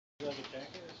like a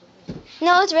jacket or something?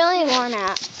 No, it's really warm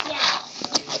out. Yeah.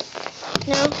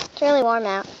 No, it's really warm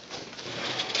out.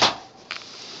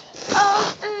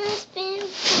 Oh, it's been.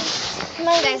 Come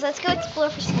on, guys, let's go explore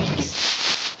for snakes.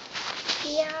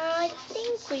 Yeah, I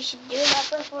think we should do that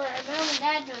before our mom and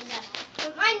dad join us.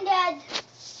 But my dad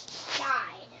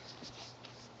died.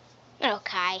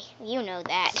 Okay, you know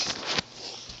that.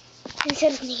 And so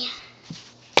does Nia.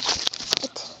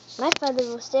 But my father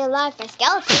will stay alive by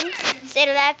skeletons, stay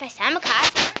alive by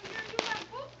samakats.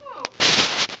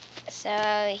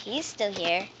 So he's still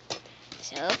here.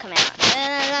 So come out.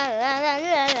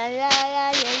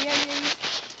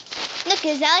 Look,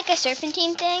 is that like a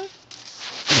serpentine thing?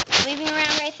 Weaving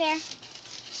around right there?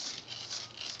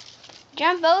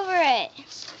 Jump over it.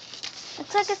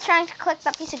 Looks like it's trying to collect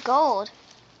that piece of gold.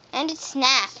 And it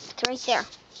snapped. It's right there.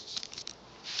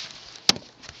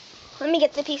 Let me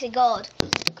get the piece of gold.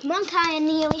 Come on, Kai and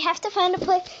Nia, we have to find a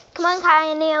place. Come on,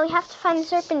 Kai and Nia, we have to find the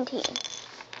serpentine.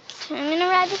 I'm gonna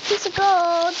grab this piece of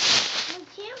gold.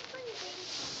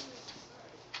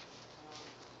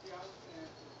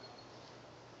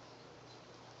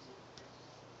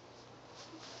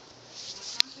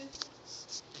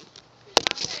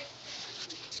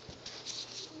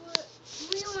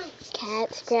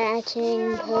 Cat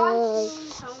scratching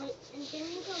pose.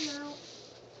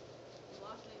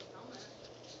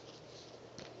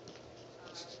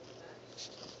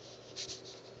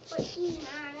 But he's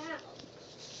not out.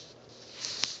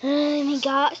 Oh my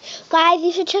gosh. Guys,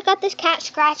 you should check out this cat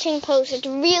scratching pose. It's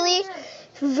really,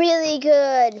 really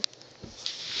good.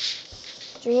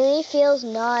 It really feels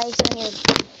nice on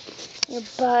your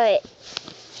butt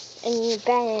and your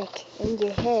back and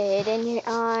your head and your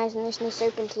eyes, and there's no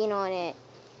serpentine on it.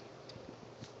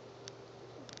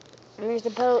 And there's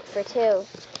a boat for two.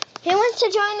 Who wants to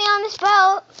join me on this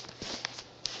boat?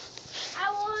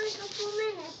 I want a couple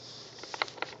minutes.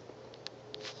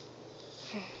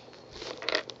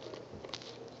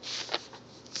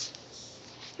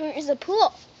 Where's the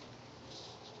pool?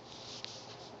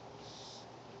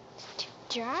 It's too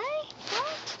dry?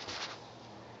 What?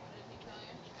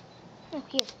 Oh,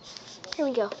 here. Here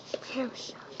we go. Here we go.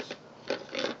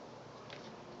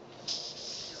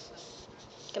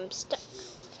 I'm stuck.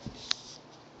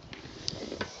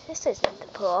 This isn't the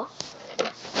pool.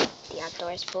 The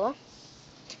outdoors pool.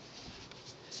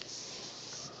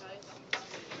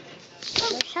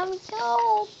 Where shall we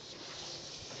go?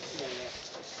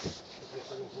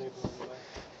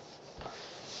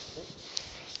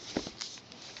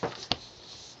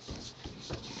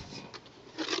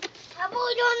 How about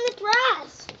we go on the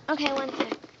grass? Okay, one sec.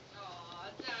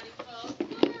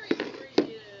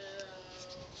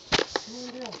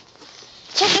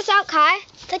 Check this out, Kai.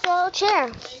 It's like a little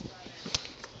chair.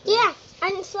 Yeah,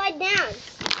 I can slide down.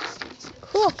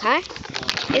 Cool, Kai.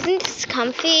 Isn't this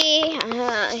comfy?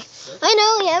 I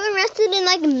know, you haven't rested in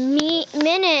like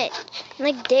minutes,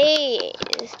 like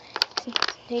days.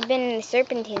 We've been in the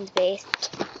serpentine's base.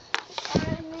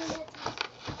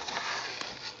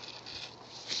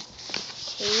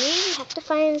 Okay, we have to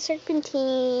find the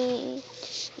serpentine.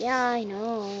 Yeah, I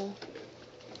know.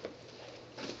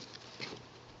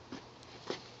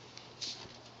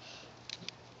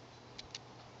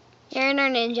 You're in our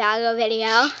Ninjago video.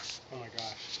 Oh my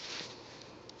gosh.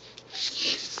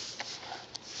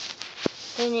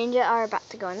 The ninja are about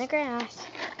to go in the grass.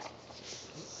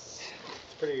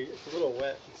 It's a little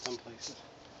wet in some places.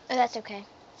 Oh, that's okay.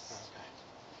 Oh, okay.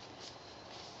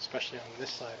 Especially on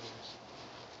this side.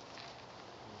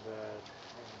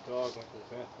 The dog went to the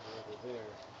bathroom over there.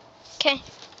 Okay.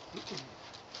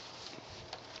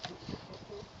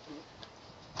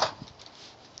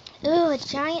 Ooh, a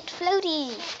giant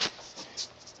floaty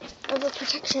of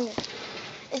protection.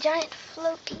 A giant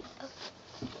floaty of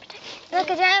protection. Look,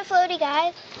 a giant floaty,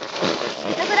 guys.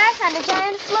 Look what I found, a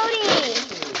giant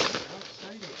floaty.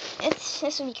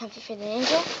 This will be comfy for the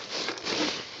ninja.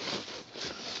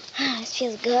 This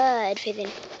feels good for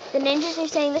the ninjas are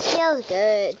saying this feels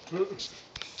good.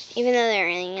 Even though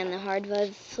they're laying on the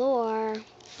hardwood floor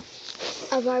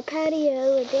of our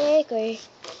patio deck or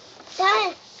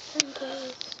Dad!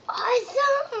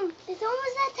 Awesome! It's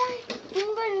almost that time.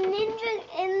 Remember ninjas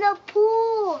in the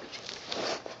pool.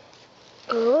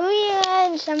 oh yeah,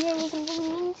 and something we can bring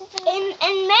ninjas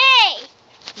In May.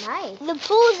 Nice. The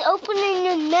pool's opening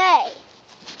in May.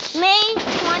 May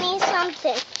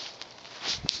 20-something.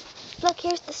 Look,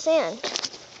 here's the sand.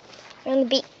 We're on the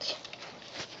beach.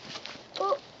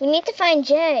 Oh, We need to find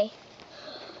Jay,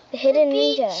 the hidden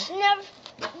ninja.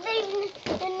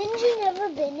 The ninja never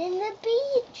been in the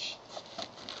beach.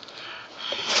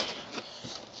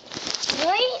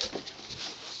 Right?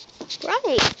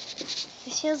 Right.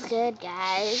 This feels good,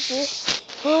 guys.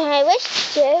 I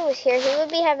wish Jay was here. He would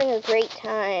be having a great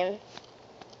time.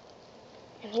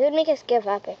 And he would make us give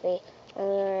up if we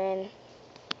were in.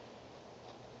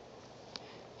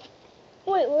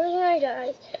 Wait, where's my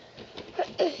dice?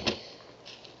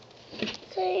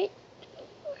 Okay.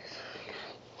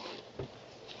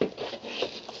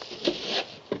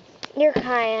 You're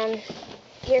kind of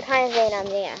Venom,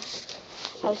 yeah.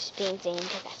 I was just being zany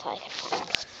because that's all I could find.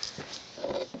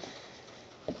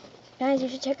 Guys, you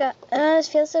should check out. Oh, this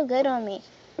feels so good on me.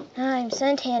 I'm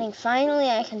sun tanning. Finally,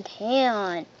 I can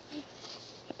tan.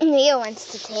 Leo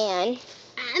wants to tan.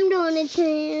 I'm doing a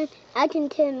tan. I can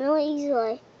tan really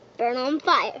easily. Burn on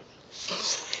fire.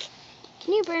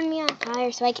 Can you burn me on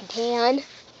fire so I can tan?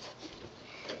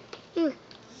 If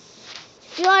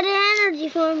you want an energy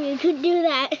form, you could do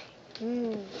that.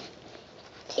 Mm.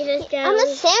 I'm I'm a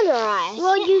samurai.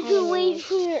 Well, you can wait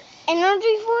for your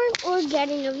energy form, or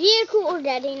getting a vehicle, or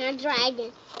getting a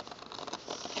dragon.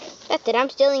 That's it. I'm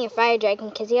stealing your fire dragon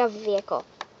because you have a vehicle.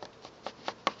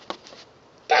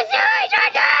 That's the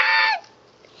dragon!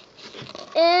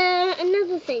 And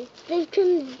another thing, they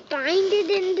combined it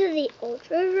into the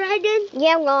Ultra Dragon.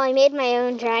 Yeah, well, I made my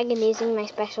own dragon using my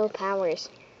special powers.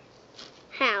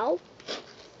 How?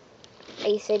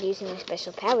 I said using my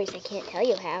special powers. I can't tell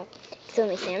you how. Because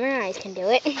only samurais can do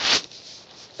it.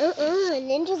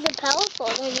 Ninjas are powerful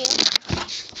than you.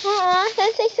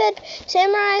 Since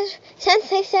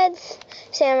they said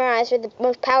samurais are the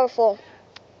most powerful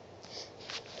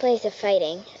place of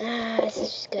fighting. This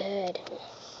is just good.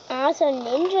 Also,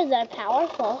 ninjas are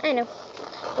powerful. I know.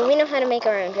 But we know how to make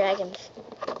our own dragons.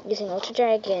 Using ultra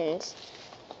dragons.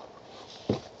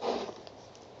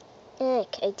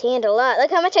 Heck, I tanned a lot.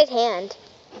 Look how much I tanned.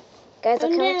 Guys,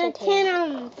 look I'm how much I gonna tanned.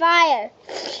 tan on fire.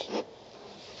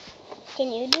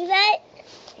 Can you do that?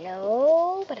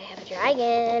 No, but I have a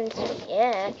dragon. So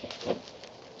yeah.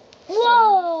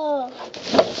 Whoa!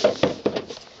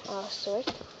 All sorts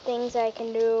of things I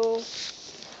can do.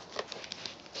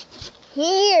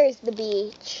 Here's the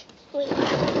beach. Wait.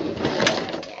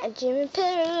 Yeah, Jimmy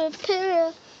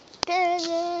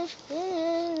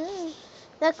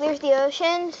Look, there's the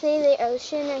ocean. See the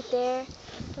ocean right there?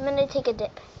 I'm gonna take a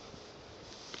dip.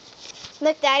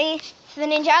 Look, Daddy, it's the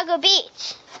Ninjago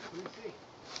beach.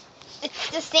 It's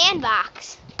the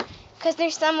sandbox. Because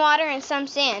there's some water and some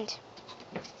sand.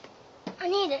 I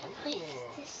need a place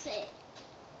to sit.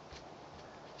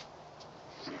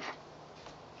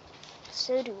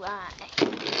 So do I.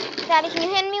 Daddy, can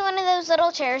you hand me one of those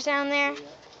little chairs down there?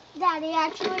 Daddy,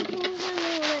 actually, can you give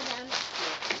me one of them?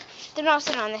 Then I'll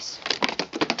sit on this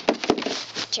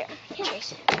chair.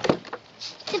 Trace.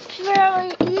 It's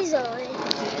very easily.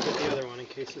 I'll get the other one in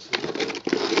case this is.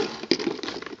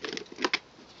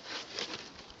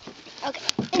 Okay.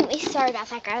 Anyway, sorry about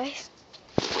that, guys.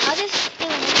 I'll just do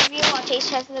an interview while Chase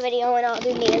has the video, and I'll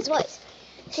do Nia's voice.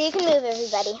 So you can move,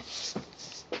 everybody.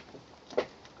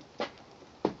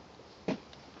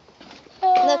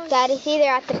 Look, Daddy, see,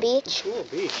 they're at the beach. Cool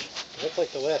beach. That's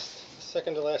like the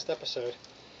second to last episode.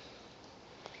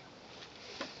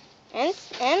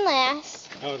 And last.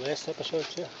 Oh, last episode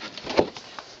too.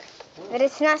 But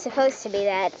it's not supposed to be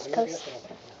that. It's supposed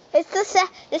to.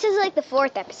 This is like the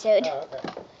 4th episode Oh, okay.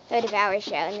 of the Devour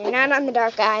Show, and they're not on the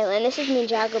Dark Island. This is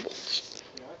Ninjago Beach.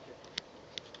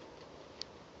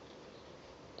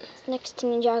 It's next to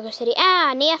Ninjago City.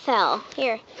 Nia fell.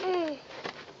 Here.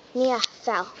 Nia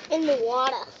fell. In the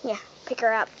water. Yeah, pick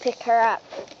her up.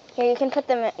 Here, you can put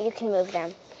them, you can move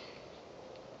them.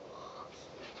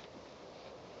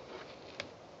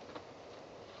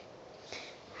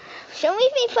 Shouldn't we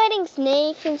be fighting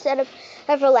snakes instead of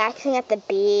relaxing at the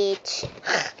beach?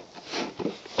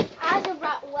 I also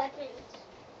brought weapons.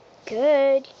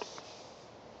 Good.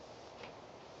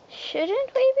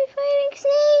 Shouldn't we be fighting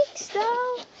snakes,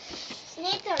 though?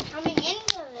 Snakes are coming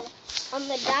on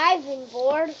the diving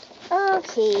board.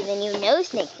 Okay, then you know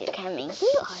snakes are coming.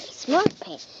 You are a smart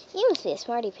pants. You must be a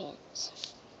smarty pants.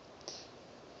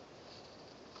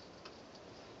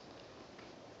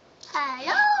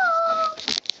 Hello.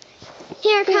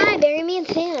 Here, Kai, bury me in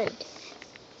sand.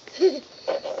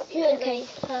 Okay.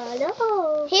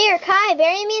 Hello. Here, Kai,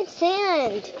 bury me in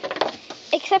sand.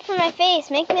 Except for my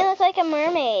face. Make me look like a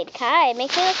mermaid. Kai,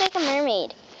 make me look like a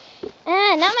mermaid.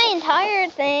 Not my entire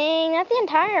thing. Not the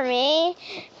entire me.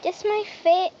 Just my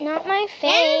face. Not my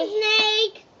face. And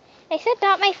snake. I said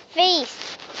not my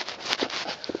face.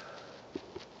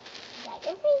 Is that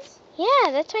your face?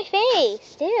 Yeah, that's my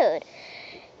face, dude.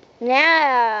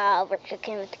 Now we're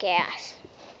cooking with gas.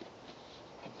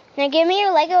 Now give me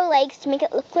your Lego legs to make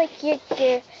it look like you're...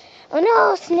 Oh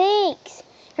no, snakes!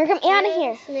 Here, get me out of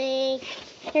here. Snake.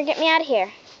 Here, get me out of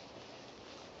here.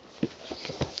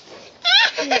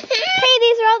 Hey,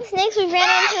 these are all the snakes we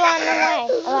ran into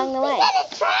along the way. We got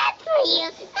a trap for you.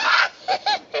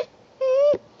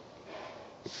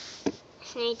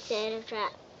 Snake set a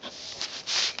trap.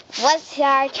 What's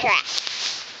our trap?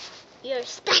 You're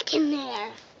stuck in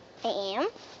there. I am.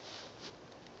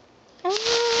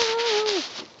 Oh.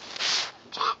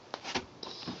 Trap.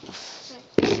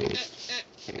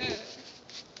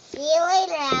 See you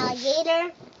later,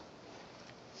 alligator.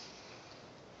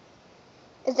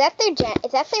 Is that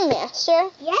their master?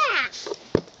 Yeah.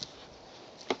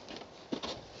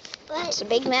 But It's a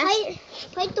big master.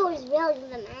 partI is really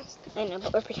the master. I know,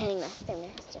 but we're pretending that's their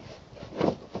master.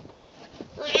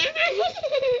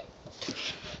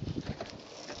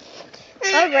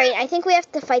 Oh, great. I think we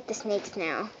have to fight the snakes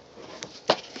now.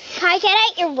 Kai, get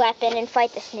out your weapon and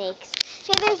fight the snakes.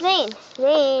 Hey, there's Zane.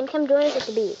 Zane, come join us at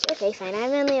the beach. Okay, fine.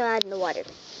 I'm only allowed in the water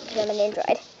because I'm an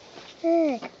android.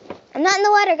 I'm not in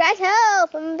the water, guys.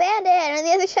 Help! I'm a bandit on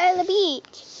the other side of the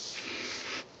beach.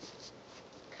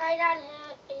 Kai got him.